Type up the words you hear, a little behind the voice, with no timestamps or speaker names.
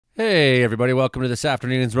Hey everybody, welcome to this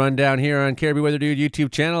afternoon's rundown here on Caribbean Weather Dude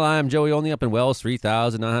YouTube channel. I'm Joey, only up in Wells,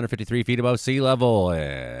 3,953 feet above sea level,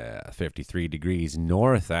 53 degrees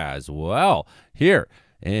north as well here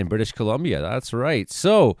in British Columbia. That's right.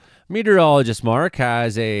 So, meteorologist Mark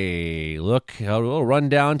has a little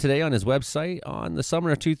rundown today on his website on the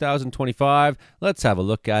summer of 2025. Let's have a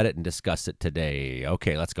look at it and discuss it today.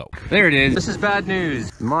 Okay, let's go. There it is. This is bad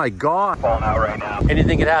news. My God. Falling out right now.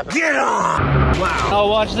 Anything could happen. Get on! Wow. I'll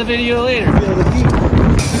watch the video later.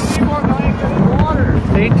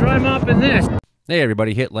 Ain't dry mopping this. Hey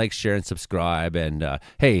everybody, hit like, share, and subscribe. And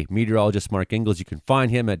hey, meteorologist Mark Ingalls, you can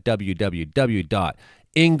find him at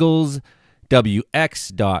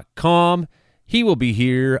www.ingleswx.com. He will be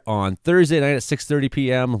here on Thursday night at 6:30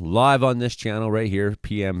 p.m. live on this channel right here,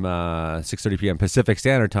 6:30 p.m. Pacific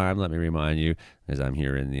Standard Time. Let me remind you, as I'm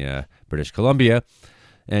here in the British Columbia.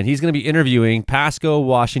 And he's going to be interviewing Pasco,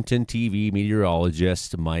 Washington TV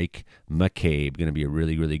meteorologist Mike McCabe. Going to be a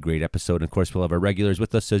really, really great episode. And of course, we'll have our regulars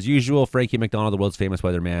with us as usual. Frankie McDonald, the world's famous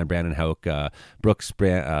weatherman, Brandon Hauk, Brooks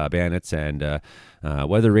Bannitz, and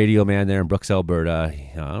weather radio man there in Brooks, Alberta.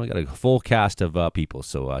 We got a full cast of people,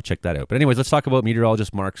 so check that out. But anyways, let's talk about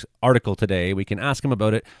meteorologist Mark's article today. We can ask him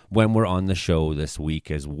about it when we're on the show this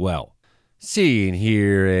week as well. Seeing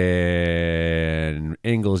here in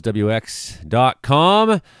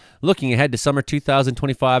ingleswx.com, looking ahead to summer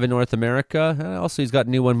 2025 in North America. Also, he's got a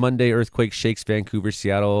new one Monday. Earthquake shakes Vancouver,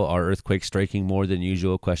 Seattle. Are earthquakes striking more than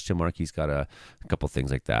usual? Question mark. He's got a couple things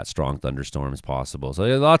like that. Strong thunderstorms possible. So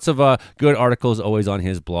lots of good articles always on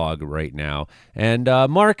his blog right now. And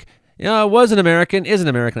Mark was an American, is an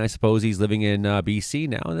American, I suppose. He's living in BC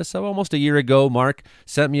now. And this almost a year ago, Mark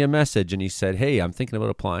sent me a message and he said, hey, I'm thinking about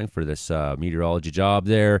applying for this meteorology job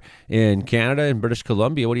there in Canada, in British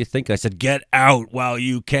Columbia. What do you think? I said, get out while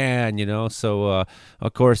you can, So,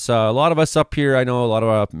 of course, a lot of us up here, I know a lot of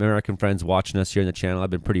our American friends watching us here in the channel. I've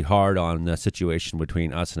been pretty hard on the situation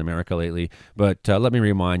between us and America lately. But let me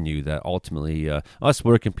remind you that ultimately, us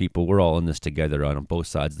working people, we're all in this together on both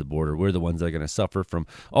sides of the border. We're the ones that are going to suffer from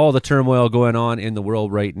all the turmoil going on in the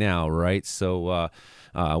world right now, right? So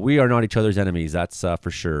we are not each other's enemies, that's for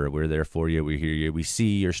sure. We're there for you. We hear you. We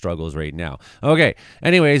see your struggles right now. Okay.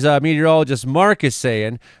 Anyways, meteorologist Mark is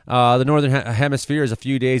saying the northern hemisphere is a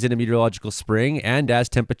few days into meteorological spring, and as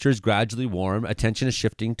temperatures gradually warm, attention is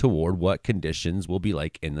shifting toward what conditions will be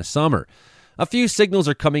like in the summer. A few signals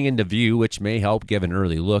are coming into view, which may help give an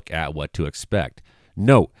early look at what to expect.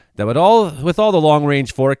 Note that with all the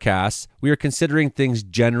long-range forecasts, we are considering things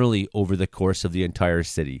generally over the course of the entire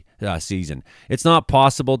season. It's not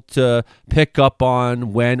possible to pick up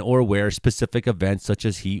on when or where specific events such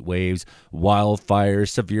as heat waves, wildfires,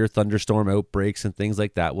 severe thunderstorm outbreaks, and things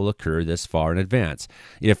like that will occur this far in advance.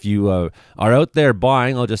 If you are out there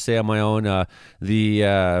buying, I'll just say on my own,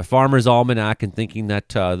 the Farmer's Almanac and thinking that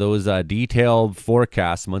those detailed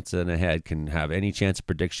forecasts months in ahead can have any chance of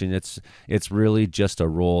prediction, it's really just a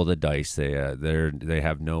roll of the dice. They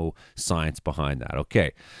have no science behind that.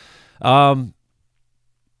 Okay.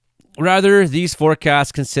 Rather, these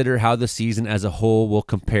forecasts consider how the season as a whole will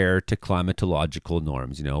compare to climatological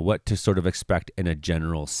norms, what to sort of expect in a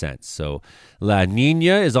general sense. So La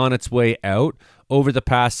Nina is on its way out. Over the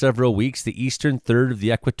past several weeks, the eastern third of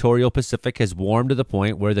the equatorial Pacific has warmed to the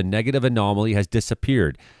point where the negative anomaly has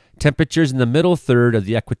disappeared. Temperatures in the middle third of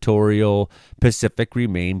the equatorial Pacific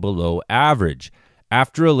remain below average.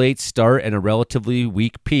 After a late start and a relatively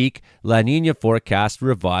weak peak, La Nina forecast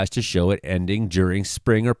revised to show it ending during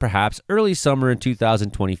spring or perhaps early summer in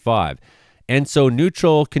 2025. And so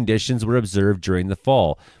neutral conditions were observed during the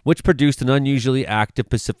fall, which produced an unusually active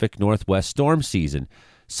Pacific Northwest storm season.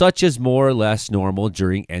 Such is more or less normal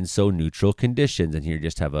during ENSO neutral conditions. And here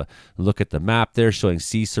just have a look at the map there showing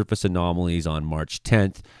sea surface anomalies on March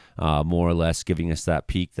 10th. More or less giving us that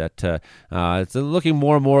peak that it's looking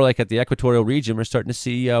more and more like at the equatorial region, we're starting to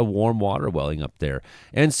see warm water welling up there.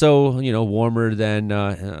 And so, warmer than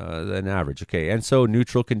average. Okay. And so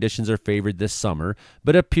neutral conditions are favored this summer,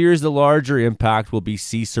 but it appears the larger impact will be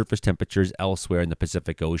sea surface temperatures elsewhere in the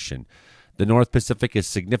Pacific Ocean. The North Pacific is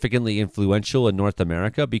significantly influential in North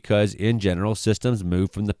America because, in general, systems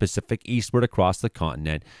move from the Pacific eastward across the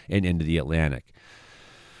continent and into the Atlantic.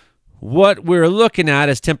 What we're looking at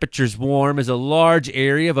as temperatures warm is a large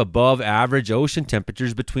area of above average ocean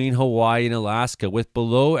temperatures between Hawaii and Alaska, with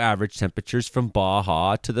below average temperatures from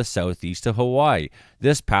Baja to the southeast of Hawaii.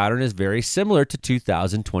 This pattern is very similar to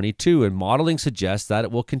 2022, and modeling suggests that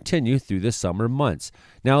it will continue through the summer months.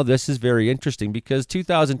 Now, this is very interesting because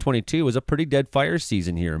 2022 was a pretty dead fire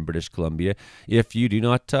season here in British Columbia, if you do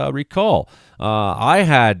not recall. I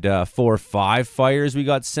had 4 or 5 fires we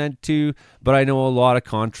got sent to, but I know a lot of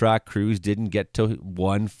contract crews didn't get to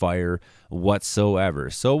one fire whatsoever.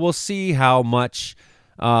 So we'll see how much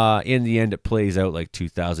in the end it plays out like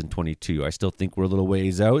 2022. I still think we're a little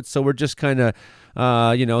ways out, so we're just kind of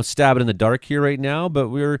stabbing in the dark here right now, but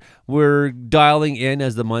we're dialing in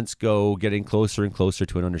as the months go, getting closer and closer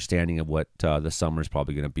to an understanding of what the summer is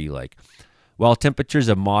probably going to be like. While temperatures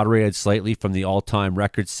have moderated slightly from the all-time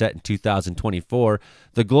record set in 2024,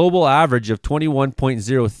 the global average of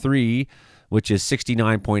 21.03, which is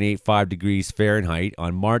 69.85 degrees Fahrenheit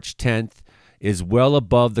on March 10th, is well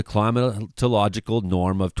above the climatological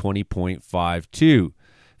norm of 20.52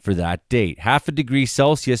 for that date. Half a degree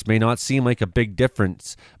Celsius may not seem like a big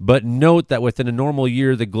difference, but note that within a normal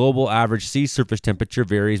year, the global average sea surface temperature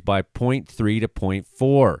varies by 0.3 to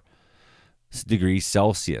 0.4 degrees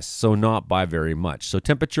Celsius, so not by very much. So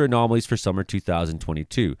temperature anomalies for summer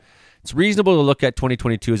 2022. It's reasonable to look at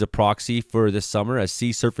 2022 as a proxy for this summer, as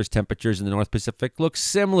sea surface temperatures in the North Pacific look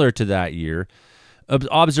similar to that year.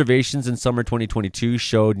 Observations in summer 2022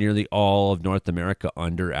 showed nearly all of North America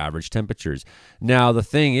under average temperatures. Now, the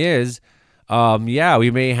thing is,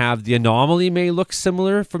 we may have the anomaly may look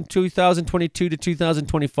similar from 2022 to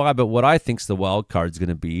 2025, but what I think the wild card is going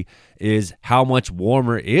to be is how much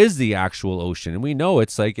warmer is the actual ocean. And we know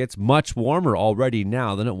it's much warmer already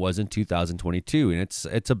now than it was in 2022, and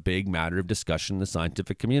it's a big matter of discussion in the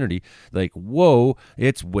scientific community. Like, whoa,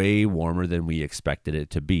 it's way warmer than we expected it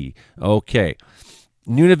to be. Okay.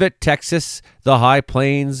 Nunavut, Texas, the High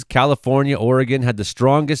Plains, California, Oregon had the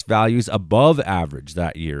strongest values above average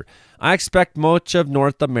that year. I expect much of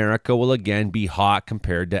North America will again be hot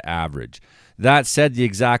compared to average. That said, the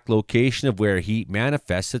exact location of where heat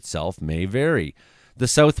manifests itself may vary. The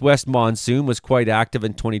southwest monsoon was quite active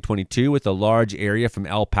in 2022, with a large area from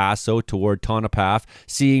El Paso toward Tonopah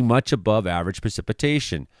seeing much above average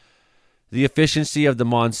precipitation. The efficiency of the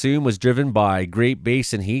monsoon was driven by Great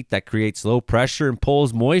Basin heat that creates low pressure and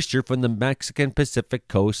pulls moisture from the Mexican Pacific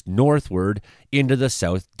coast northward into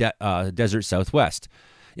the desert southwest.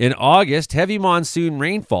 In August, heavy monsoon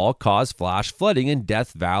rainfall caused flash flooding in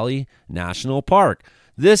Death Valley National Park.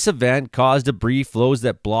 This event caused debris flows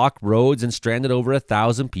that blocked roads and stranded over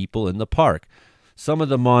 1,000 people in the park. Some of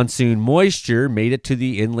the monsoon moisture made it to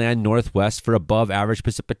the inland northwest for above average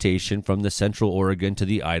precipitation from the central Oregon to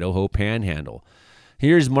the Idaho Panhandle.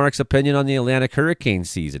 Here's Mark's opinion on the Atlantic hurricane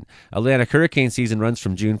season. Atlantic hurricane season runs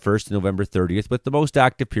from June 1st to November 30th, with the most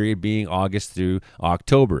active period being August through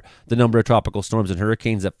October. The number of tropical storms and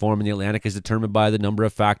hurricanes that form in the Atlantic is determined by the number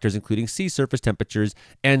of factors, including sea surface temperatures,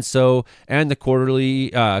 and the quarterly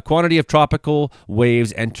quantity of tropical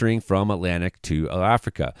waves entering from Atlantic to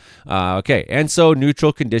Africa. And so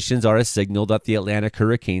neutral conditions are a signal that the Atlantic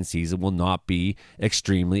hurricane season will not be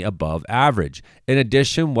extremely above average. In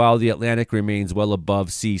addition, while the Atlantic remains well above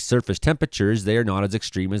sea surface temperatures, they are not as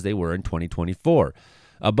extreme as they were in 2024.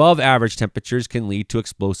 Above average temperatures can lead to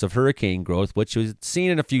explosive hurricane growth, which was seen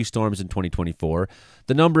in a few storms in 2024.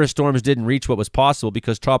 The number of storms didn't reach what was possible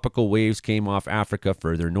because tropical waves came off Africa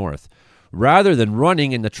further north. Rather than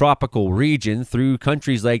running in the tropical region through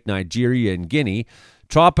countries like Nigeria and Guinea,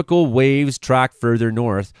 tropical waves tracked further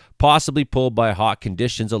north, possibly pulled by hot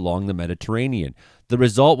conditions along the Mediterranean. The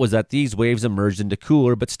result was that these waves emerged into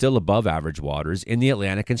cooler but still above average waters in the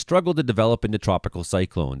Atlantic and struggled to develop into tropical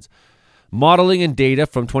cyclones. Modeling and data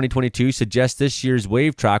from 2022 suggests this year's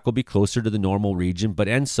wave track will be closer to the normal region, but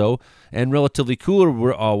ENSO and relatively cooler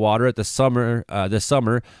water at this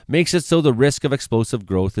summer makes it so the risk of explosive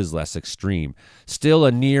growth is less extreme. Still,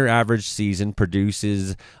 a near-average season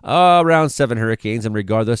produces around 7 hurricanes, and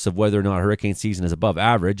regardless of whether or not hurricane season is above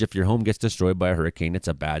average, if your home gets destroyed by a hurricane, it's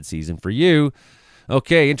a bad season for you.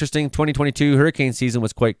 Okay, interesting. 2022 hurricane season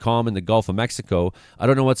was quite calm in the Gulf of Mexico. I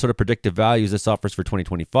don't know what sort of predictive values this offers for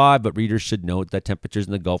 2025, but readers should note that temperatures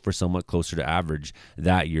in the Gulf were somewhat closer to average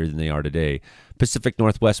that year than they are today. Pacific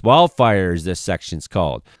Northwest wildfires, this section's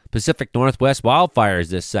called. Pacific Northwest wildfires,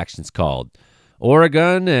 this section's called.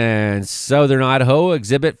 Oregon and southern Idaho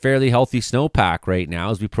exhibit fairly healthy snowpack right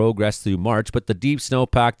now as we progress through March, but the deep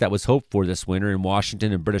snowpack that was hoped for this winter in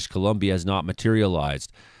Washington and British Columbia has not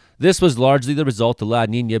materialized. This was largely the result of La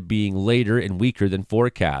Nina being later and weaker than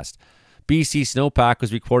forecast. BC snowpack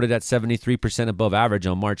was recorded at 73% above average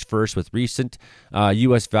on March 1st, with recent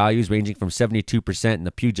U.S. values ranging from 72% in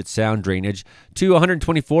the Puget Sound drainage to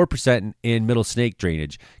 124% in Middle Snake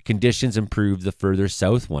drainage. Conditions improved the further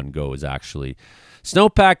south one goes, actually.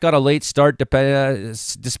 Snowpack got a late start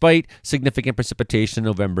despite significant precipitation in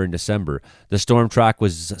November and December. The storm track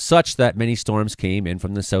was such that many storms came in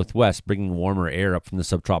from the southwest, bringing warmer air up from the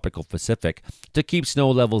subtropical Pacific to keep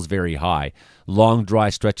snow levels very high. Long, dry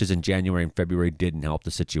stretches in January and February didn't help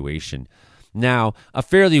the situation. Now, a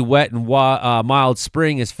fairly wet and mild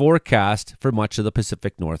spring is forecast for much of the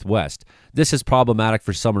Pacific Northwest. This is problematic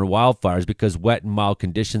for summer wildfires because wet and mild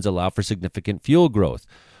conditions allow for significant fuel growth.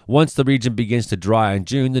 Once the region begins to dry in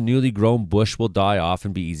June, the newly grown bush will die off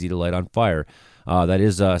and be easy to light on fire. That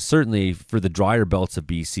is certainly for the drier belts of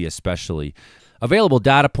BC especially. Available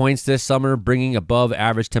data points this summer bringing above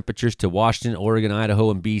average temperatures to Washington, Oregon, Idaho,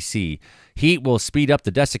 and BC. Heat will speed up the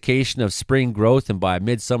desiccation of spring growth, and by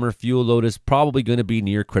midsummer, fuel load is probably going to be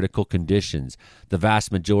near critical conditions. The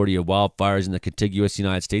vast majority of wildfires in the contiguous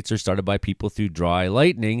United States are started by people through dry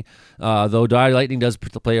lightning, though dry lightning does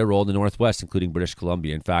play a role in the Northwest, including British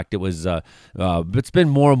Columbia. In fact, it's been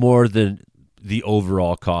more and more than the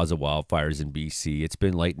overall cause of wildfires in BC. It's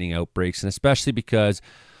been lightning outbreaks, and especially because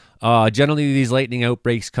generally, these lightning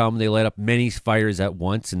outbreaks come, they light up many fires at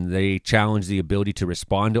once, and they challenge the ability to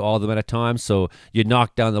respond to all of them at a time. So you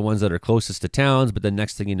knock down the ones that are closest to towns, but the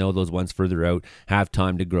next thing you know, those ones further out have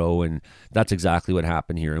time to grow, and that's exactly what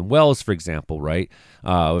happened here in Wells, for example, right?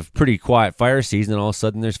 A pretty quiet fire season, and all of a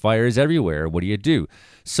sudden there's fires everywhere. What do you do?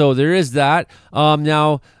 So there is that.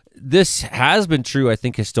 Now, this has been true, I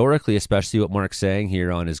think, historically, especially what Mark's saying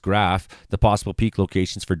here on his graph, the possible peak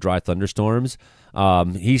locations for dry thunderstorms.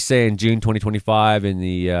 He's saying June 2025 in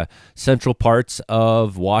the central parts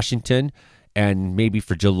of Washington, and maybe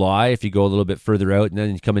for July if you go a little bit further out, and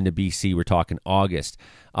then you come into BC, we're talking August.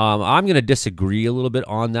 I'm going to disagree a little bit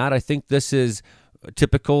on that. I think this is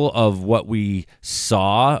typical of what we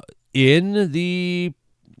saw in the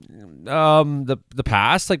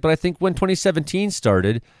past. But I think when 2017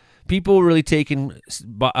 started, people were really taken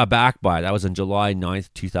aback by it. That was on July 9th,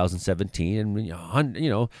 2017.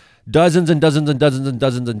 And, dozens and dozens and dozens and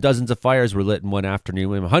dozens and dozens of fires were lit in one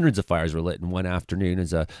afternoon. Hundreds of fires were lit in one afternoon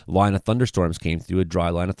as a line of thunderstorms came through, a dry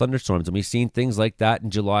line of thunderstorms. And we've seen things like that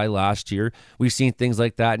in July last year. We've seen things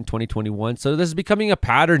like that in 2021. So this is becoming a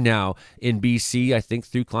pattern now in BC, I think,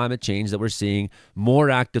 through climate change, that we're seeing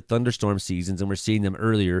more active thunderstorm seasons, and we're seeing them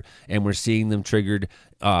earlier, and we're seeing them triggered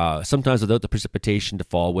sometimes without the precipitation to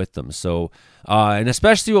fall with them. So, and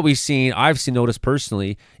especially what I've noticed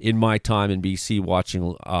personally in my time in BC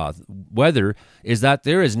watching weather, is that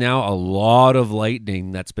there is now a lot of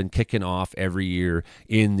lightning that's been kicking off every year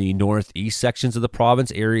in the northeast sections of the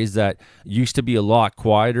province, areas that used to be a lot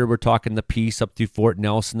quieter. We're talking the Peace up through Fort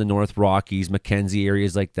Nelson, the North Rockies, Mackenzie,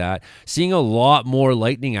 areas like that. Seeing a lot more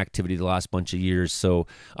lightning activity the last bunch of years. So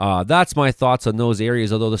that's my thoughts on those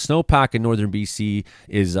areas, although the snowpack in northern BC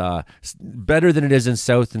is better than it is in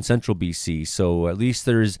south and central BC. So at least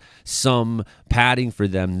there's some padding for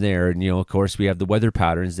them there. And, of course, we have the weather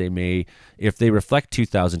patterns. If they reflect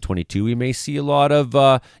 2022, we may see a lot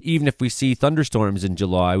of, even if we see thunderstorms in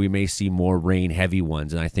July, we may see more rain, heavy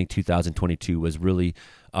ones. And I think 2022 was really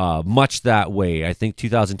much that way. I think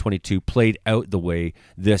 2022 played out the way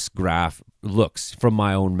this graph looks from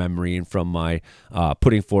my own memory and from my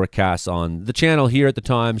putting forecasts on the channel here at the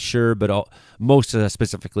time, sure, but most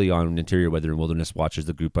specifically on Interior Weather and Wilderness Watchers,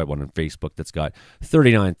 the group I run on Facebook that's got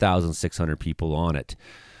 39,600 people on it.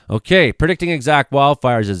 Okay, predicting exact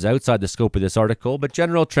wildfires is outside the scope of this article, but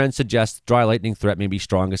general trends suggest dry lightning threat may be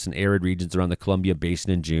strongest in arid regions around the Columbia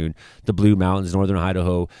Basin in June, the Blue Mountains, northern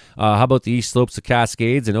Idaho. How about the east slopes of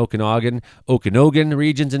Cascades and Okanagan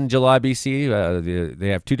regions in July, BC? They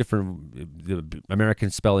have two different, the American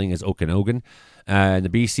spelling is Okanagan, and the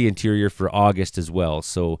BC interior for August as well.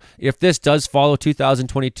 So if this does follow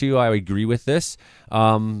 2022, I agree with this.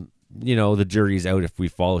 The jury's out if we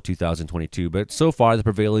follow 2022, but so far the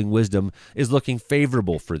prevailing wisdom is looking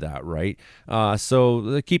favorable for that, right?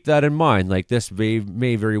 So keep that in mind. Like, this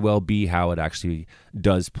may very well be how it actually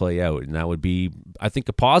does play out, and that would be, I think,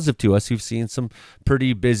 a positive to us who've seen some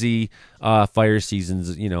pretty busy fire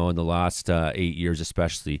seasons, in the last 8 years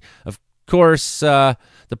especially. Of course, the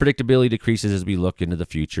predictability decreases as we look into the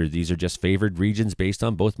future. These are just favored regions based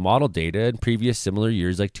on both model data and previous similar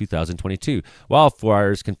years like 2022.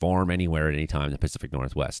 Wildfires can form anywhere at any time in the Pacific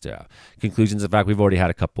Northwest. Conclusions, in fact, we've already had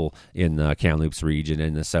a couple in the Kamloops region.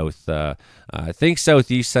 In the south, I think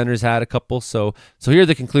Southeast Center's had a couple. So here are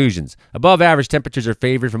the conclusions. Above average temperatures are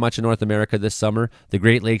favored for much of North America this summer. The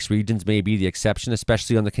Great Lakes regions may be the exception,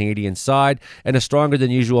 especially on the Canadian side, and a stronger than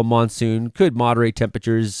usual monsoon could moderate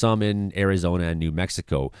temperatures some in Washington, Arizona, and New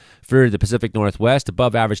Mexico. For the Pacific Northwest,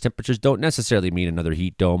 above average temperatures don't necessarily mean another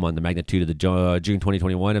heat dome on the magnitude of the June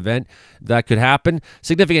 2021 event. That could happen.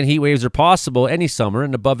 Significant heat waves are possible any summer,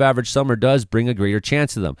 and above average summer does bring a greater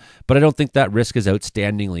chance of them. But I don't think that risk is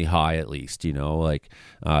outstandingly high, at least.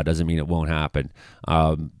 Doesn't mean it won't happen.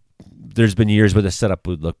 There's been years where the setup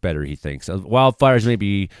would look better, he thinks. Wildfires may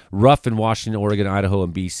be rough in Washington, Oregon, Idaho,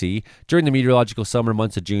 and BC. During the meteorological summer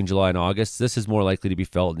months of June, July, and August, this is more likely to be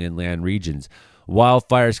felt in inland regions.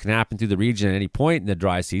 Wildfires can happen through the region at any point in the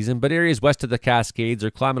dry season, but areas west of the Cascades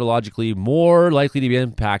are climatologically more likely to be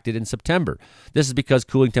impacted in September. This is because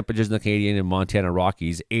cooling temperatures in the Canadian and Montana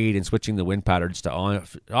Rockies aid in switching the wind patterns to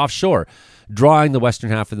offshore, drawing the western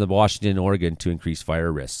half of the Washington and Oregon to increase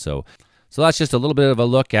fire risks. So that's just a little bit of a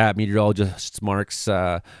look at Meteorologist Mark's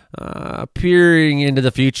peering into the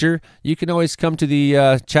future. You can always come to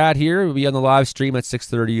the chat here. We'll be on the live stream at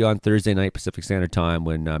 6:30 on Thursday night Pacific Standard Time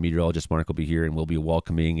when Meteorologist Mark will be here, and we'll be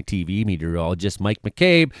welcoming TV meteorologist Mike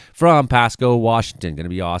McCabe from Pasco, Washington. Going to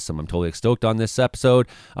be awesome. I'm totally stoked on this episode.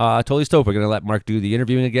 Totally stoked. We're going to let Mark do the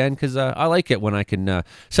interviewing again because I like it when I can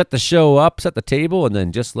set the show up, set the table, and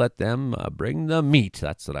then just let them bring the meat.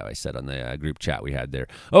 That's what I said on the group chat we had there.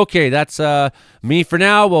 Okay, that's me for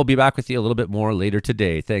now. We'll be back with you a little bit more later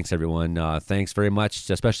today. Thanks, everyone. Thanks very much,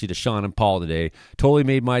 especially to Sean and Paul today. Totally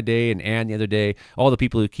made my day, and Ann the other day. All the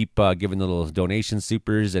people who keep giving the little donation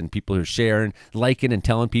supers and people who are sharing, liking, and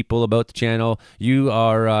telling people about the channel. You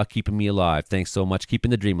are keeping me alive. Thanks so much.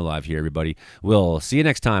 Keeping the dream alive here, everybody. We'll see you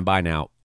next time. Bye now.